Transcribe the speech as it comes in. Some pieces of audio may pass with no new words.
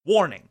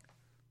Warning: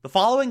 the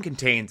following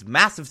contains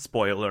massive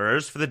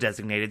spoilers for the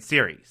designated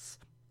series.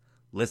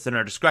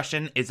 Listener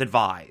discretion is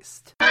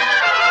advised.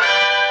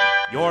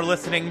 You're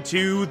listening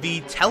to the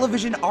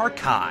Television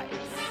Archive,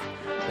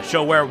 the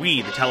show where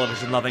we, the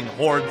television-loving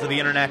hordes of the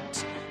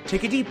internet,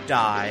 take a deep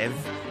dive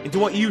into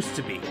what used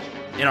to be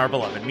in our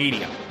beloved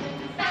medium.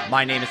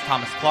 My name is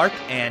Thomas Clark,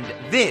 and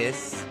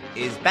this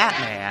is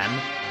Batman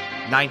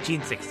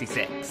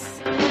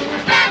 1966.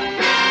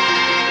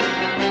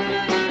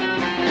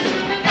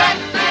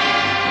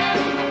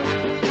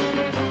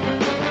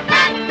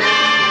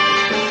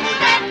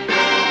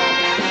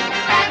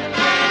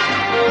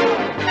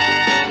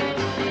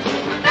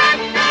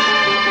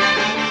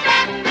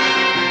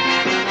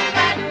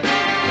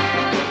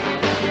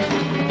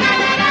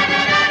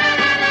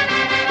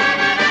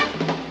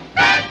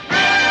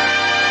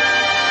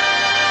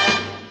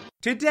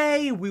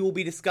 Today, we will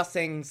be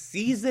discussing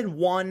Season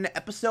 1,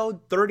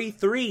 Episode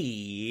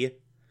 33,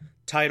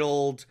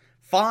 titled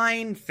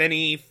Fine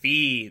Finny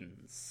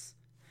Fiends.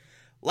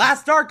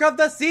 Last arc of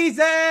the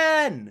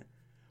season!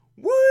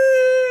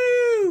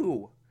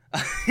 Woo!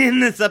 In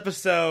this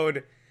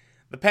episode,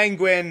 the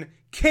Penguin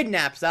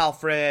kidnaps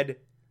Alfred,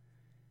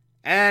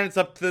 and it's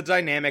up to the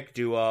dynamic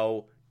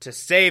duo to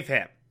save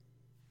him.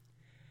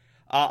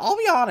 I'll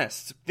be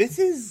honest, this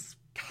is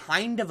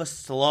kind of a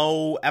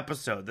slow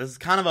episode. This is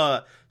kind of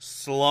a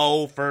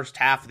slow first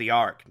half of the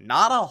arc.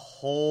 Not a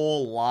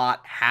whole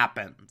lot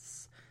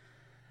happens.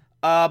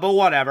 But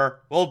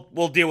whatever.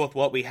 We'll deal with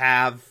what we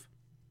have.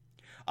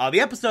 The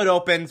episode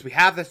opens. We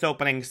have this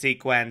opening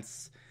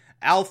sequence.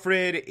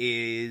 Alfred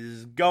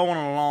is going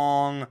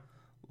along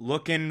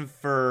looking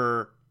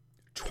for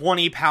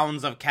 20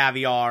 pounds of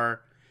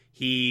caviar.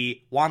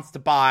 He wants to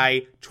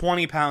buy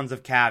 20 pounds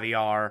of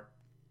caviar.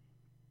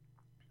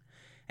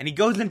 And he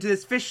goes into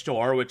this fish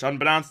store, which,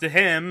 unbeknownst to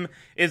him,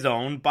 is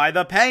owned by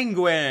the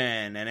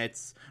Penguin. And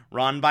it's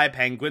run by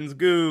Penguin's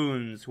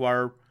goons, who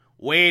are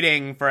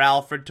waiting for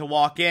Alfred to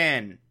walk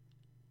in.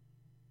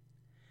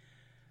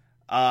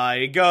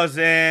 He goes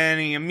in,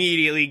 he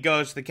immediately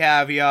goes to the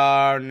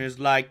caviar, and is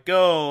like,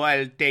 "Go,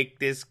 I'll take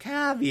this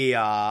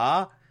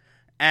caviar."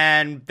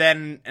 And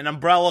then an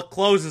umbrella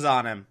closes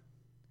on him.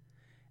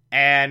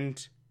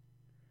 And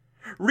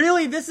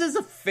really, this is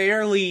a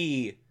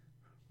fairly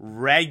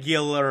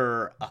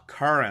regular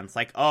occurrence.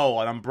 Like, oh,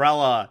 an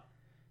umbrella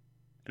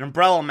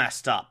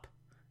messed up.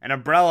 An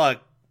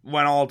umbrella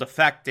went all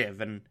defective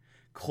and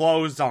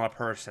closed on a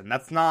person.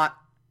 That's not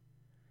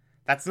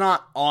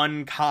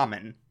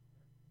uncommon.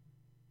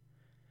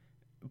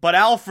 But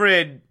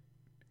Alfred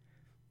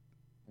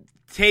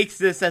takes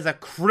this as a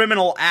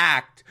criminal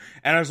act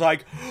and is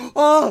like,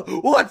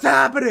 "Oh, what's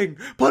happening?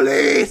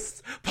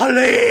 Police!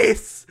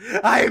 Police!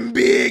 I'm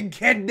being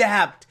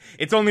kidnapped!"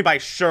 It's only by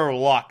sheer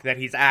luck that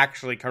he's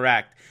actually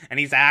correct, and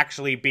he's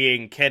actually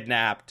being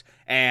kidnapped,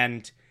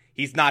 and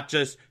he's not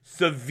just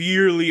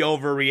severely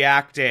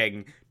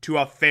overreacting to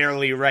a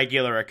fairly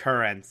regular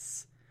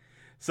occurrence.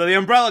 So the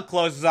umbrella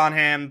closes on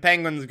him,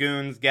 Penguin's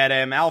goons get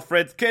him,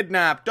 Alfred's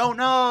kidnapped, don't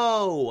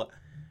know!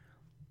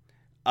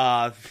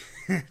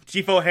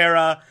 Chief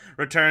O'Hara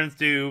returns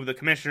to the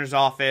commissioner's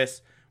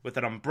office with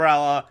an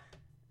umbrella,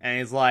 and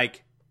he's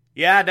like,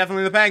 "Yeah,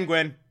 definitely the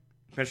Penguin."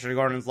 Commissioner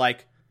Gordon's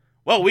like,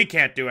 "Well, we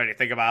can't do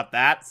anything about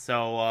that,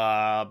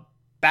 so,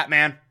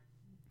 Batman.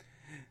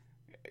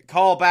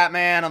 Call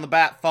Batman on the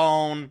bat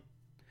phone."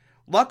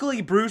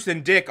 Luckily, Bruce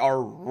and Dick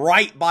are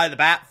right by the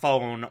bat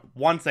phone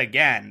once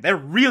again. They're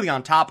really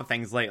on top of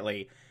things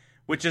lately,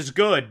 which is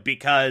good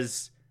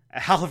because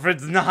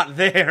Alfred's not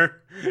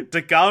there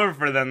to cover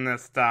for them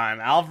this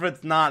time.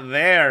 Alfred's not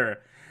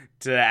there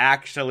to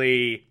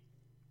actually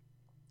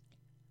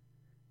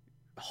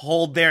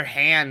hold their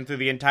hand through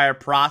the entire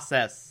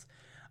process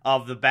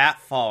of the bat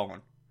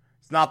phone.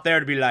 It's not there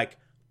to be like,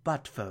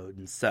 "Bat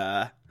phone,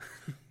 sir."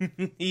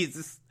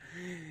 He's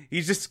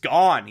just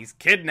gone. He's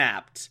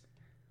kidnapped.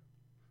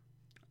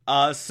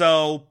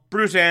 So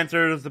Bruce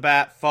answers the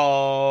bat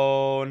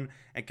phone,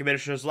 and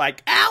Commissioner's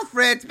like,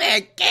 "Alfred's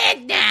been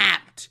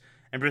kidnapped!"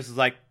 And Bruce is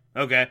like,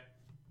 "Okay."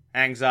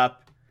 Hangs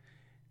up.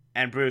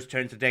 And Bruce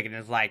turns to Dick and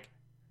is like,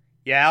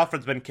 "Yeah,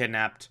 Alfred's been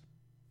kidnapped."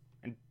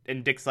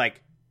 And Dick's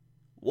like,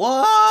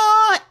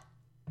 "What?"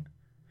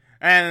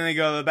 And then they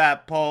go to the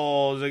bat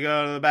poles, they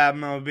go to the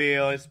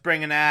Batmobile, it's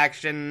spring in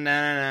action. They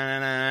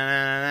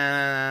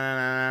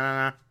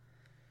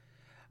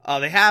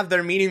have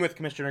their meeting with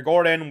Commissioner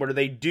Gordon, where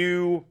they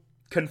do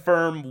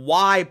confirm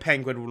why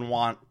Penguin would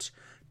want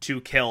to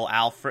kill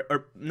Alfred,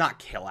 or not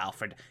kill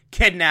Alfred,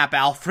 kidnap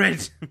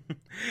Alfred.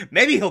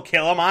 Maybe he'll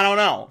kill him, I don't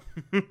know.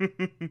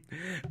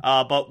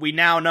 But we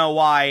now know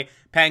why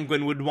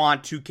Penguin would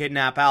want to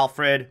kidnap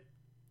Alfred.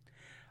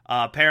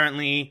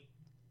 Apparently,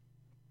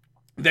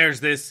 there's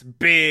this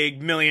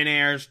big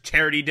millionaires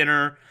charity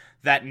dinner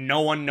that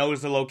no one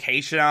knows the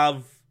location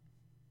of.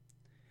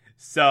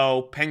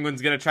 So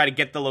Penguin's gonna try to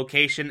get the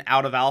location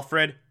out of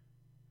Alfred.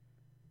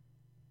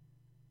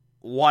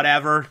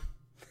 Whatever.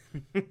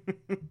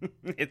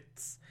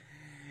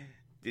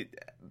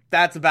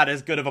 That's about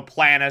as good of a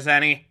plan as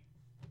any.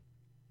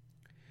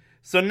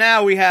 So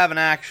now we have an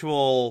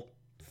actual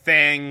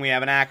thing. We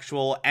have an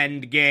actual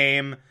end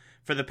game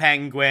for the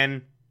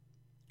Penguin.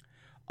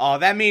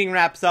 That meeting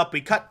wraps up.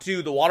 We cut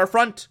to the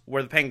waterfront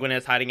where the Penguin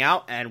is hiding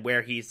out and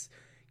where he's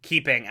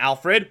keeping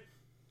Alfred.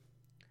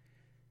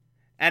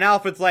 And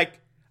Alfred's like,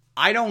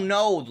 I don't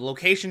know. The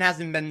location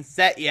hasn't been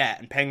set yet.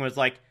 And Penguin's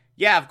like,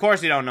 yeah, of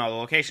course you don't know. The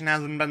location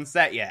hasn't been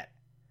set yet.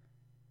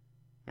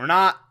 We're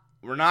not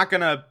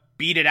gonna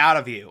beat it out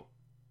of you.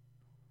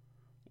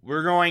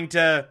 We're going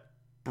to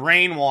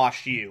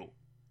brainwash you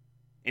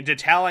into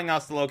telling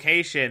us the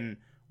location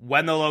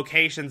when the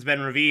location's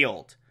been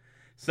revealed.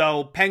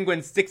 So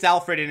Penguin sticks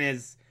Alfred in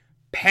his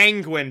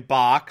penguin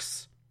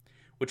box,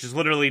 which is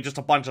literally just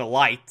a bunch of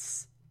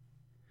lights,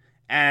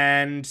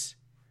 and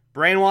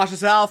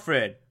brainwashes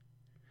Alfred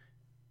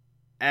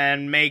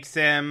and makes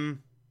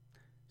him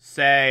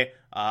say,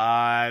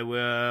 I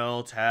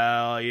will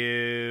tell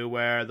you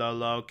where the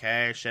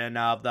location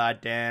of the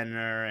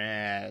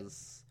dinner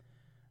is.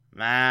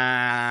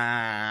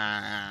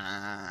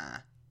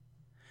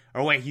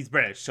 Or wait, he's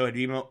British, so it'd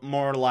be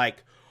more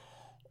like,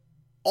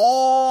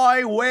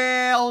 I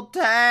will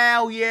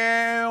tell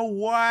you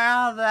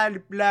where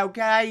the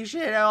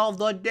location of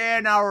the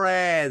dinner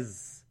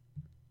is.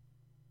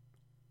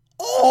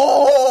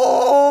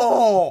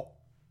 Oh!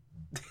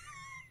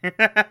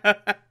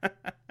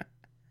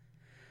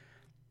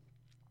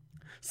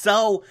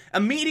 So,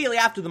 immediately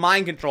after the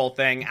mind control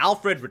thing,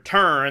 Alfred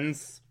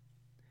returns,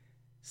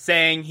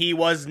 saying he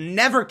was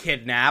never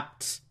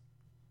kidnapped.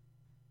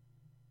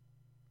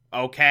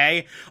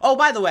 Okay. Oh,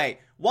 by the way,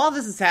 while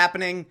this is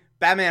happening,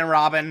 Batman and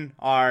Robin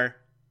are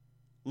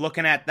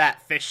looking at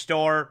that fish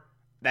store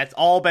that's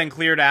all been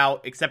cleared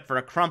out except for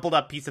a crumpled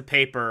up piece of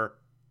paper.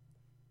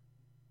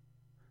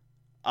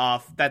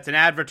 That's an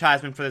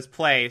advertisement for this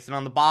place, and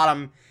on the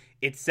bottom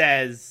it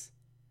says,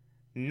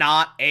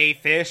 not a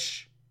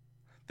fish.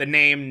 The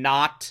name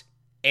not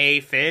a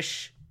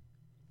fish.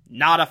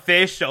 Not a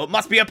fish, so it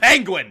must be a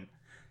penguin.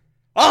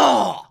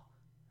 Oh!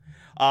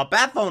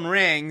 Bat phone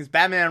rings.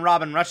 Batman and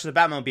Robin rush to the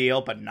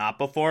Batmobile, but not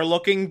before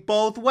looking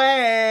both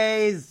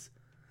ways.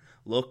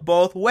 Look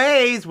both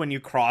ways when you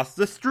cross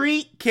the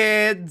street,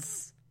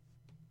 kids.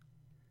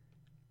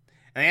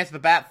 And they answer the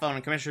Bat phone,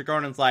 and Commissioner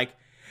Gordon's like,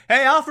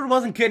 hey, Alfred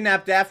wasn't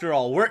kidnapped after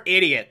all. We're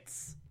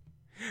idiots.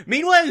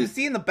 Meanwhile, you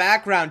see in the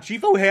background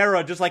Chief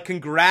O'Hara just like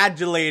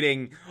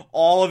congratulating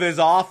all of his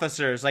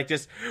officers. Like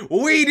just,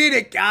 we did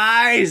it,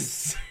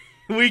 guys.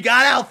 We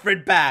got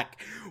Alfred back.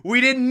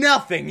 We did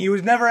nothing. He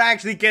was never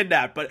actually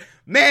kidnapped. But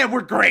man, we're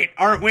great,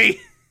 aren't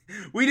we?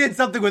 We did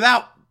something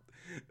without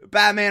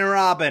Batman and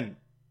Robin.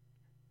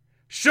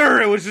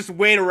 Sure, it was just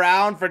wait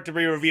around for it to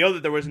be revealed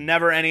that there was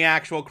never any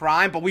actual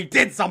crime, but we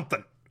did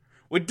something.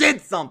 We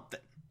did something.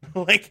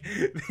 Like,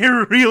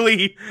 they're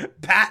really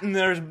patting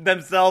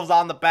themselves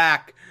on the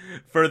back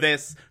for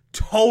this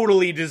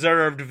totally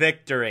deserved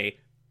victory.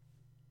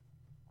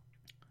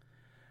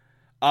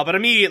 But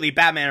immediately,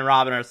 Batman and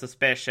Robin are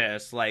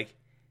suspicious. Like,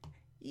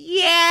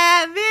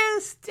 yeah,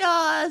 this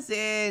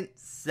doesn't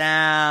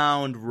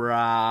sound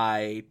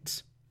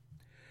right.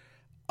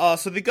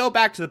 So they go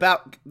back to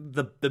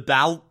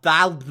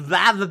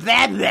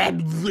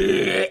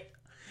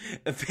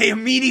they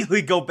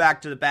immediately go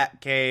back to the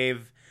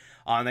Batcave.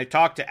 And they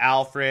talk to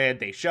Alfred.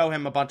 They show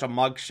him a bunch of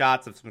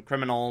mugshots of some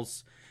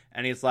criminals.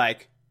 And he's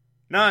like,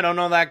 no, I don't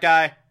know that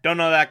guy. Don't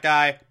know that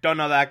guy. Don't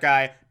know that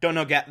guy. Don't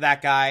know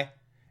that guy.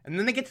 And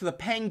then they get to the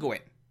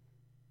Penguin,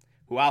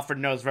 who Alfred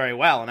knows very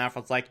well. And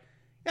Alfred's like,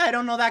 yeah, I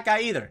don't know that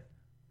guy either.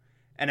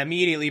 And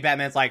immediately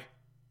Batman's like,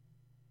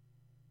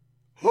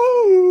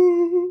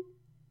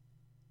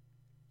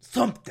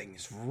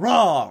 something's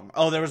wrong.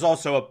 Oh, there was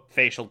also a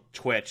facial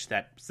twitch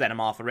that set him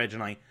off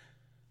originally.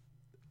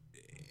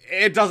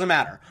 It doesn't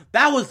matter.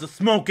 That was the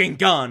smoking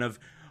gun of,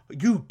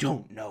 you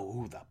don't know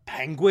who the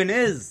Penguin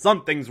is.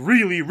 Something's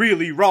really,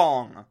 really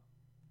wrong.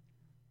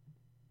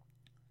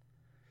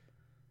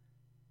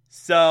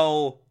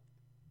 So,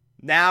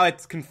 now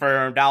it's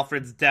confirmed.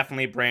 Alfred's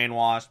definitely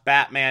brainwashed.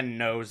 Batman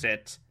knows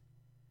it.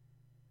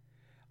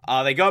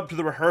 They go up to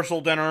the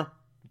rehearsal dinner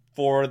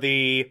for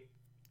the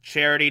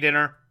charity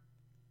dinner.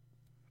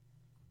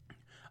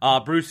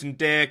 Bruce and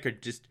Dick are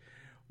just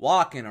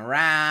walking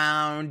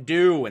around,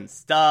 doing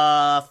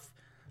stuff.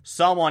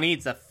 Someone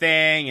eats a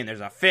thing, and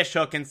there's a fish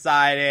hook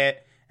inside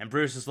it. And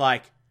Bruce is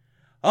like,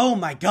 oh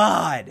my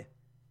god!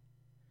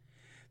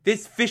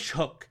 This fish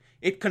hook,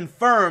 it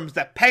confirms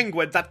that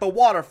Penguin's at the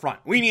waterfront.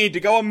 We need to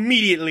go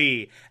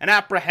immediately and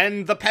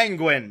apprehend the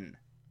Penguin.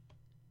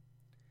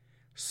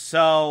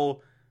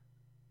 So,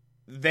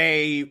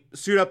 they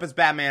suit up as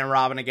Batman and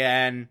Robin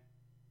again.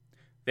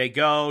 They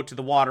go to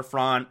the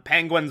waterfront.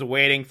 Penguin's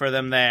waiting for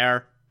them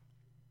there.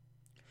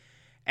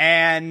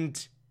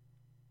 And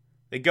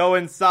they go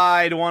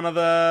inside one of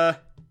the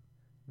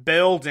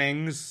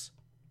buildings.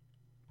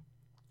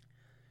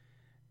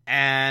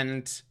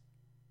 And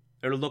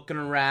they're looking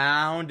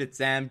around.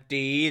 It's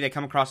empty. They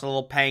come across a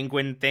little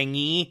penguin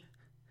thingy.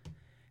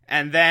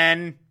 And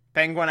then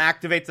Penguin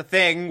activates a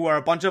thing where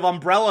a bunch of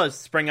umbrellas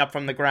spring up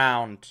from the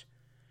ground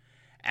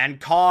and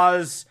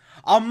cause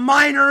a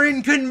minor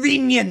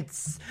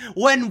inconvenience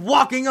when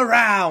walking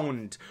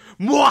around.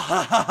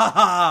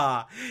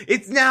 Mwahaha!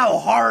 It's now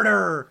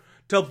harder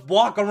to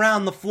walk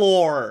around the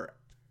floor.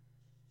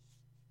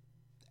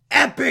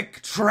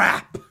 Epic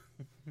trap!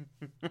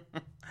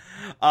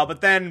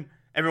 But then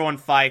everyone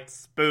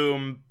fights.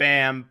 Boom,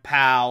 bam,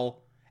 pow.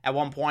 At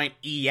one point,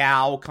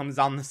 Eow comes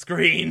on the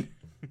screen.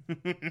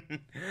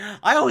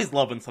 I always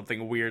love when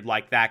something weird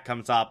like that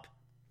comes up.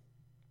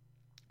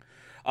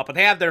 But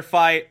they have their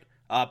fight.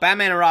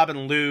 Batman and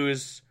Robin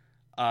lose.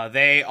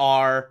 They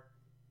are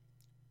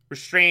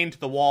restrained to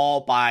the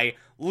wall by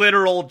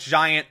literal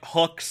giant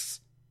hooks.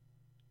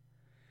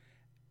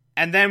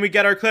 And then we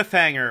get our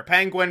cliffhanger.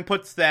 Penguin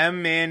puts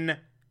them in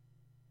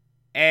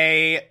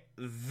a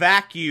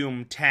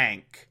vacuum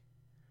tank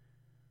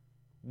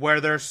where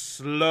they're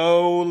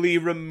slowly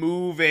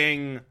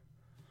removing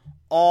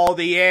all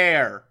the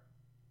air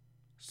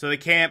so they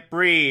can't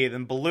breathe,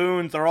 and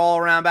balloons are all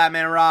around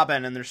Batman and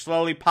Robin, and they're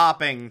slowly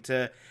popping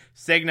to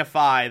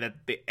signify that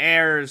the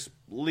air's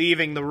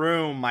leaving the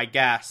room, I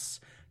guess.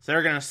 So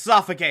they're gonna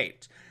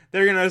suffocate.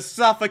 They're gonna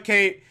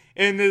suffocate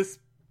in this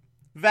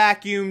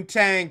vacuum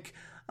tank.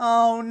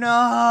 Oh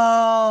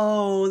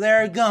no,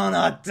 they're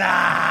gonna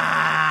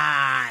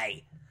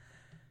die.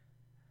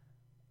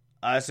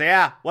 So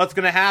yeah, what's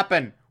gonna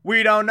happen?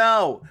 We don't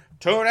know.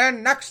 Tune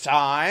in next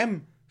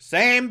time.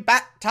 Same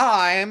bat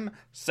time,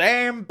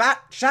 same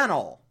bat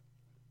channel.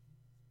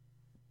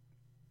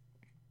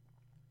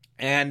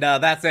 And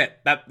that's it.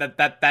 That's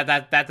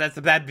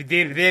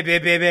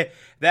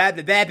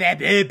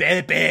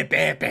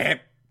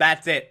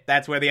it.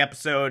 That's where the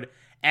episode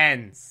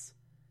ends.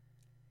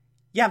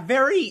 Yeah,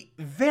 very,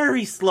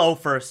 very slow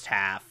first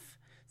half.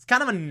 It's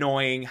kind of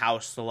annoying how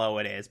slow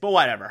it is, but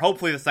whatever.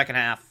 Hopefully the second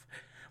half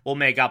will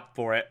make up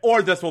for it,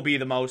 or this will be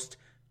the most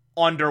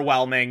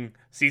underwhelming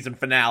season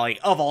finale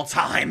of all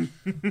time.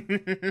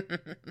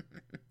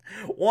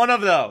 One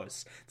of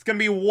those. It's going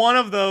to be one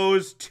of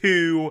those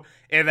two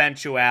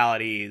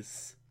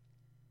eventualities.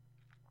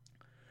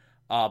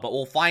 But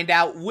we'll find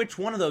out which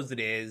one of those it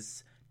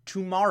is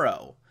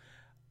tomorrow.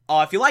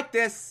 If you like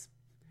this,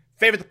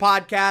 favorite the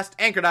podcast,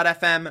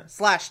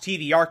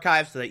 anchor.fm/TV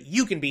archive, so that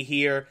you can be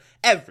here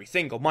every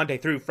single Monday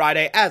through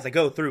Friday as I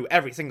go through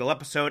every single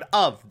episode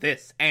of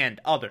this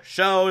and other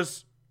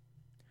shows.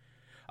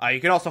 You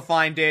can also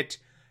find it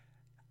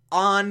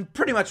on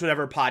pretty much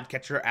whatever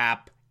podcatcher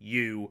app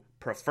you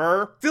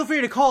prefer. Feel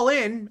free to call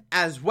in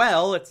as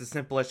well. It's as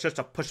simple as just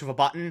a push of a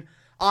button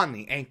on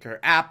the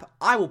Anchor app.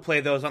 I will play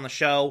those on the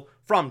show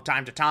from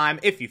time to time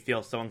if you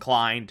feel so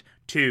inclined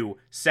to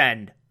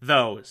send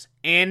those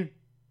in.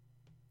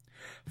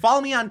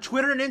 Follow me on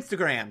Twitter and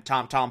Instagram,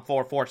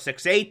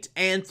 TomTom4468,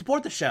 and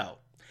support the show.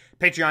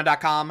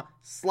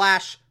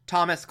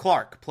 Patreon.com/Thomas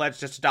Clark.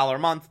 Pledge just $1 a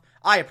month.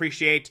 I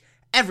appreciate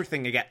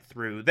everything you get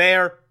through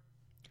there.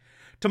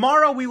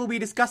 Tomorrow we will be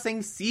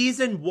discussing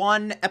Season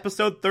 1,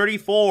 Episode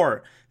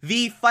 34,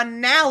 the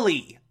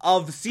finale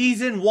of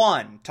Season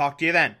 1. Talk to you then.